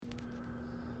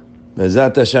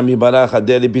Bezat Hashem Yibarach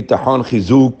Adeli Bitachon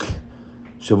Chizuk.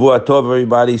 Shavua Tov,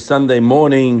 everybody. Sunday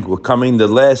morning, we're coming the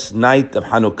last night of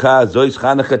Hanukkah. Zois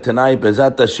Chanukah tonight.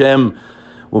 Bezat Hashem,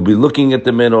 we'll be looking at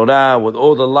the menorah with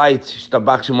all the lights.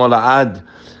 Shtabach Shemo La'ad.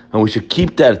 And we should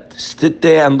keep that. Sit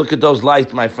there and look at those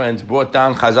lights, my friends. Brought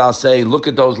down, Chazal say, look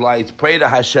at those lights. Pray to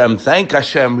Hashem. Thank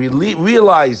Hashem.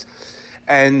 Realize.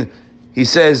 And he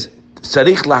says,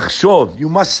 Sarich Lachshov. You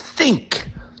must think.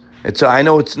 So I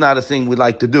know it's not a thing we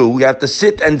like to do. We have to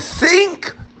sit and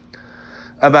think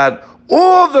about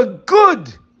all the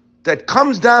good that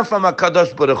comes down from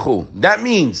HaKadosh Baruch Hu. That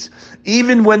means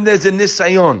even when there's a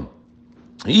nisayon,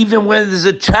 even when there's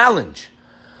a challenge,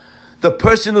 the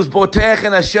person who's boteach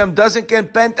and Hashem doesn't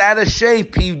get bent out of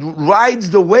shape. He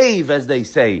rides the wave, as they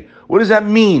say. What does that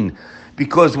mean?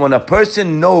 Because when a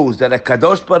person knows that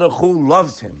HaKadosh Baruch Hu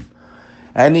loves him,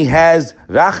 and he has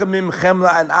rachamim,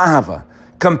 chemla, and ahava,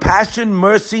 compassion,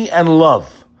 mercy, and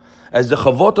love. As the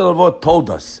Chavot HaLevavot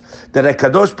told us, that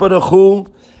HaKadosh Baruch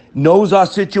Hu knows our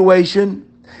situation,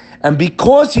 and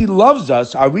because he loves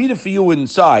us, I'll read it for you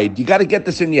inside. You got to get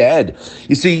this in your head.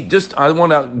 You see, I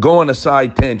want to go on a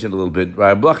side tangent a little bit.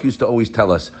 Rabbi Bloch used to always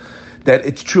tell us that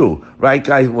it's true, right,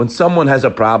 guys? When someone has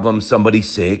a problem, somebody's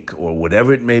sick, or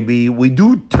whatever it may be, we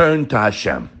do turn to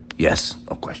Hashem. Yes,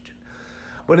 no question.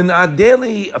 But in our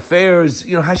daily affairs,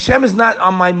 Hashem is not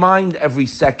on my mind every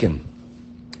second.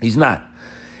 He's not.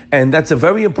 And that's a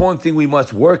very important thing we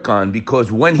must work on,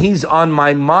 because when he's on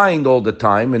my mind all the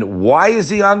time, and why is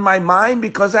he on my mind?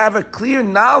 Because I have a clear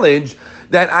knowledge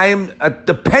that I am a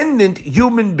dependent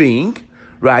human being,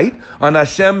 right, on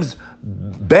Hashem's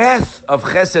bath of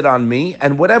chesed on me,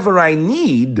 and whatever I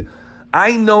need,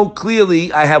 I know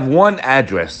clearly I have one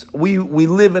address. We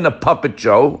live in a puppet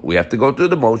show. We have to go through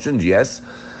the motions, yes.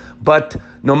 But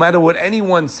no matter what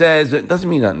anyone says, it doesn't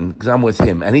mean nothing, because I'm with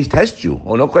him. And he tests you.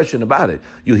 Oh, no question about it.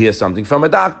 You hear something from a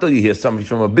doctor. You hear something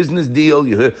from a business deal.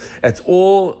 It's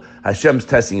all Hashem's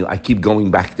testing you. I keep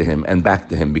going back to him and back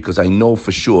to him, because I know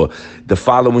for sure the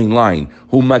following line.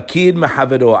 Hu makid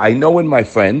mehavero. I know in my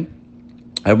friend,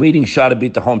 I'm reading Shara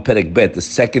B'Tachon Perek Bet, the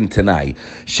second Tanai.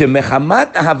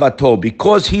 Shemechamat ahavato,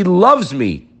 because he loves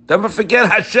me. Never forget,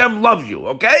 Hashem loves you,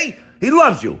 okay? He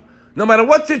loves you. No matter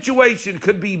what situation,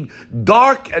 could be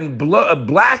dark and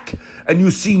black, and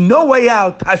you see no way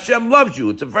out, Hashem loves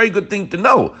you. It's a very good thing to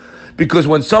know. Because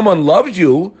when someone loves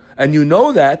you, and you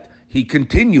know that, he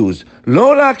continues,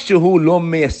 Lo rak shehu lo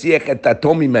me'asiech et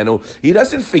ato mimenu. He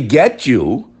doesn't forget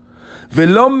you. He's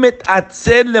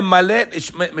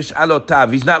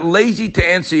not lazy to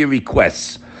answer your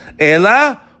requests.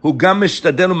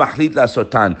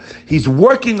 He's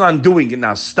working on doing it.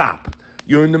 Now stop.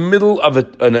 You're in the middle of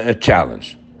a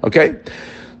challenge. Okay?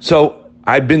 So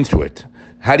I've been through it.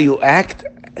 How do you act?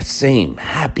 Same.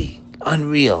 Happy.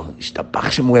 Unreal.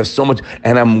 We have so much.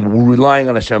 And I'm relying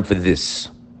on Hashem for this.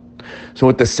 So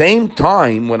at the same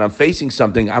time, when I'm facing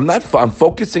something, I'm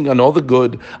focusing on all the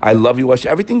good. I love you,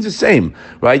 Hashem. Everything's the same,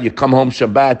 right? You come home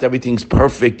Shabbat, everything's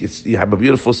perfect. You have a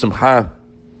beautiful simcha.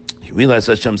 You realize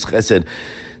Hashem's chesed.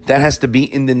 That has to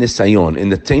be in the nisayon. In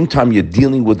the same time, you're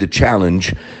dealing with the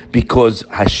challenge, because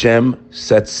Hashem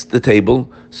sets the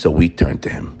table, so we turn to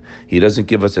Him. He doesn't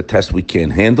give us a test we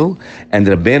can't handle. And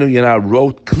Rabbeinu Yonah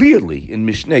wrote clearly in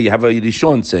Mishnah, you have a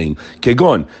Rishon saying,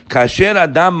 Kegon, Kasher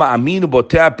Adam Ma'aminu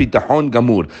Botea Pitachon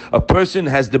Gamur. A person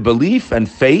has the belief and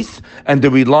faith and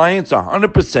the reliance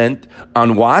 100%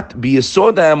 on what?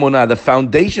 B'Yesoda Emunah, the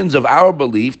foundations of our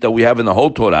belief that we have in the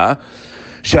whole Torah.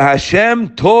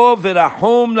 Shahashem Tov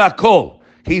V'Rahom Lakol.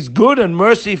 He's good and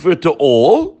merciful to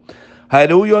all.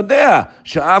 Haru Yodea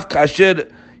Sha'af Kasher.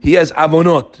 He has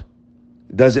avonot.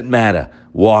 Doesn't matter.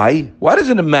 Why? Why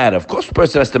doesn't it matter? Of course, a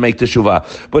person has to make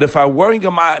teshuvah. But if I'm worrying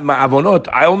about my avonot,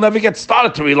 I'll never get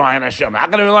started to rely on Hashem. How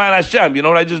can I rely on Hashem? You know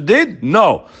what I just did?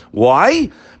 No. Why?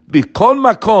 B'kol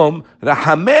makom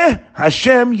rahameh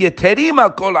Hashem yeterim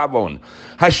al kol avon.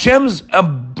 Hashem's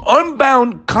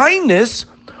unbound kindness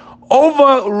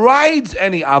overrides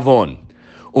any avon.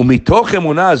 Umitoch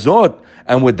emunah zot,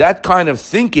 and with that kind of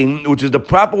thinking, which is the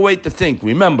proper way to think.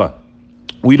 Remember,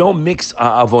 we don't mix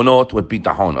avonot with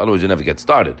bitachon, otherwise you never get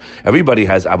started. Everybody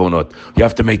has avonot. You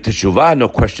have to make teshuvah, no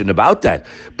question about that.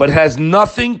 But it has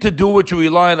nothing to do with you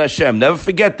rely on Hashem. Never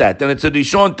forget that. And it's a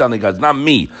Rishon telling us, not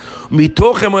me.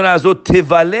 Mitoch emunah zot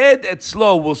tivaled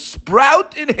etzlo, will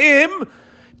sprout in him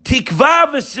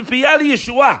tikva v'sipiyah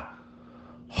Yeshua,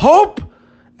 hope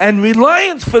and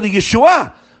reliance for the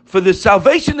Yeshua, for the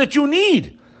salvation that you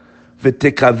need.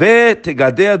 V'tekaveh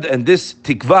tegader, and this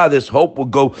tikva, this hope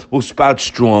will spout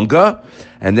stronger.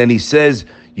 And then he says,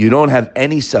 you don't have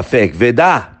any safek.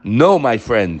 Veda, no, my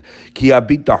friend. Ki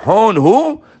habitachon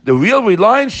hu The real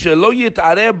reliance, shelo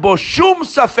yit'areh bo shum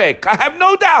safek. I have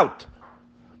no doubt.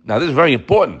 Now, this is very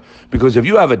important, because if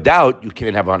you have a doubt, you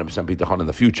can't have 100% bitachon in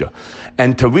the future.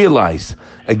 And to realize,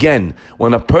 again,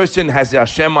 when a person has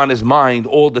Hashem on his mind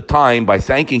all the time by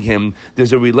thanking Him,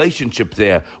 there's a relationship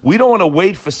there. We don't want to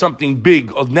wait for something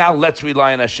big, or now let's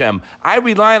rely on Hashem. I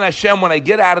rely on Hashem when I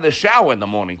get out of the shower in the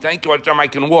morning. Thank you, Hashem, I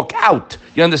can walk out.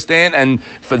 You understand? And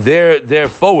for there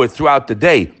forward throughout the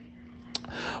day.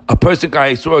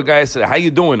 I saw a guy said, how you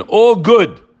doing? All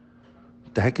good.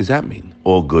 What the heck does that mean?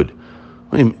 All good.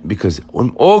 Because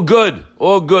all good.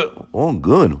 What all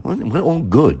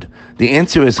good? The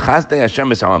answer is Chazdei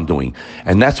Hashem is how I'm doing,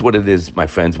 and that's what it is, my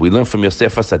friends. We learn from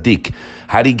Yosef HaSadik.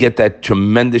 How do you get that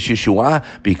tremendous Yeshua?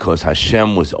 Because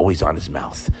Hashem was always on his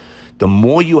mouth. The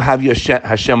more you have your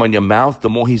Hashem on your mouth, the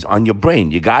more He's on your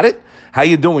brain. You got it? How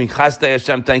you doing? Chazdei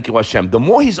Hashem, thank you Hashem. The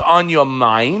more He's on your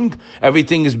mind,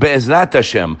 everything is be'ezrat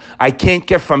Hashem. I can't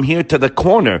get from here to the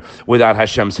corner without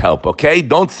Hashem's help, okay?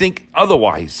 Don't think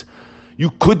otherwise. You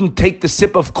couldn't take the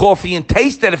sip of coffee and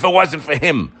taste it if it wasn't for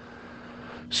Him.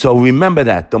 So remember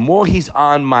that. The more He's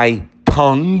on my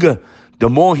tongue, the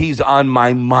more He's on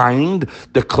my mind,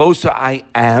 the closer I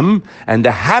am and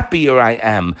the happier I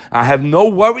am. I have no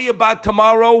worry about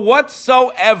tomorrow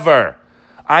whatsoever.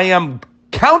 I am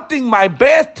counting my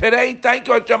bath today. Thank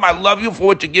you, Hashem. I love you for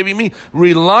what you're giving me,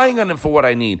 relying on Him for what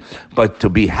I need. But to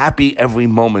be happy every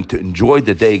moment, to enjoy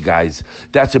the day, guys,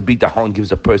 that's what bitachon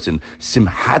gives a person.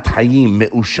 Simhat hayim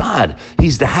me'ushad.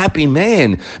 He's the happy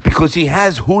man because he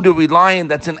has who to rely on.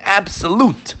 That's an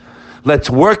absolute. Let's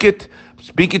work it.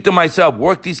 Speaking to myself,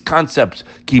 work these concepts.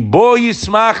 Ki bo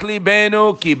yismach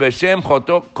libenu, ki b'shem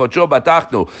kodsho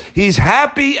batachnu. He's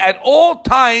happy at all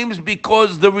times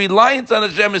because the reliance on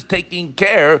Hashem is taking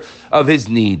care of his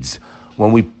needs.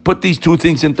 When we put these two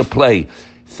things into play,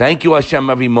 thank you Hashem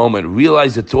every moment.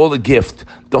 Realize it's all a gift.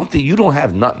 Don't think you don't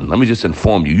have nothing. Let me just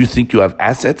inform you. You think you have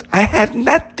assets? I have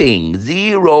nothing.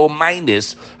 Zero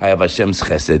minus. I have Hashem's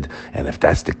chesed. And if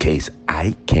that's the case,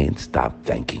 I can't stop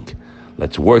thanking.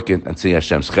 Let's work it and see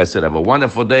Hashem's chesed. Have a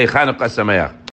wonderful day. Chanukah Sameach.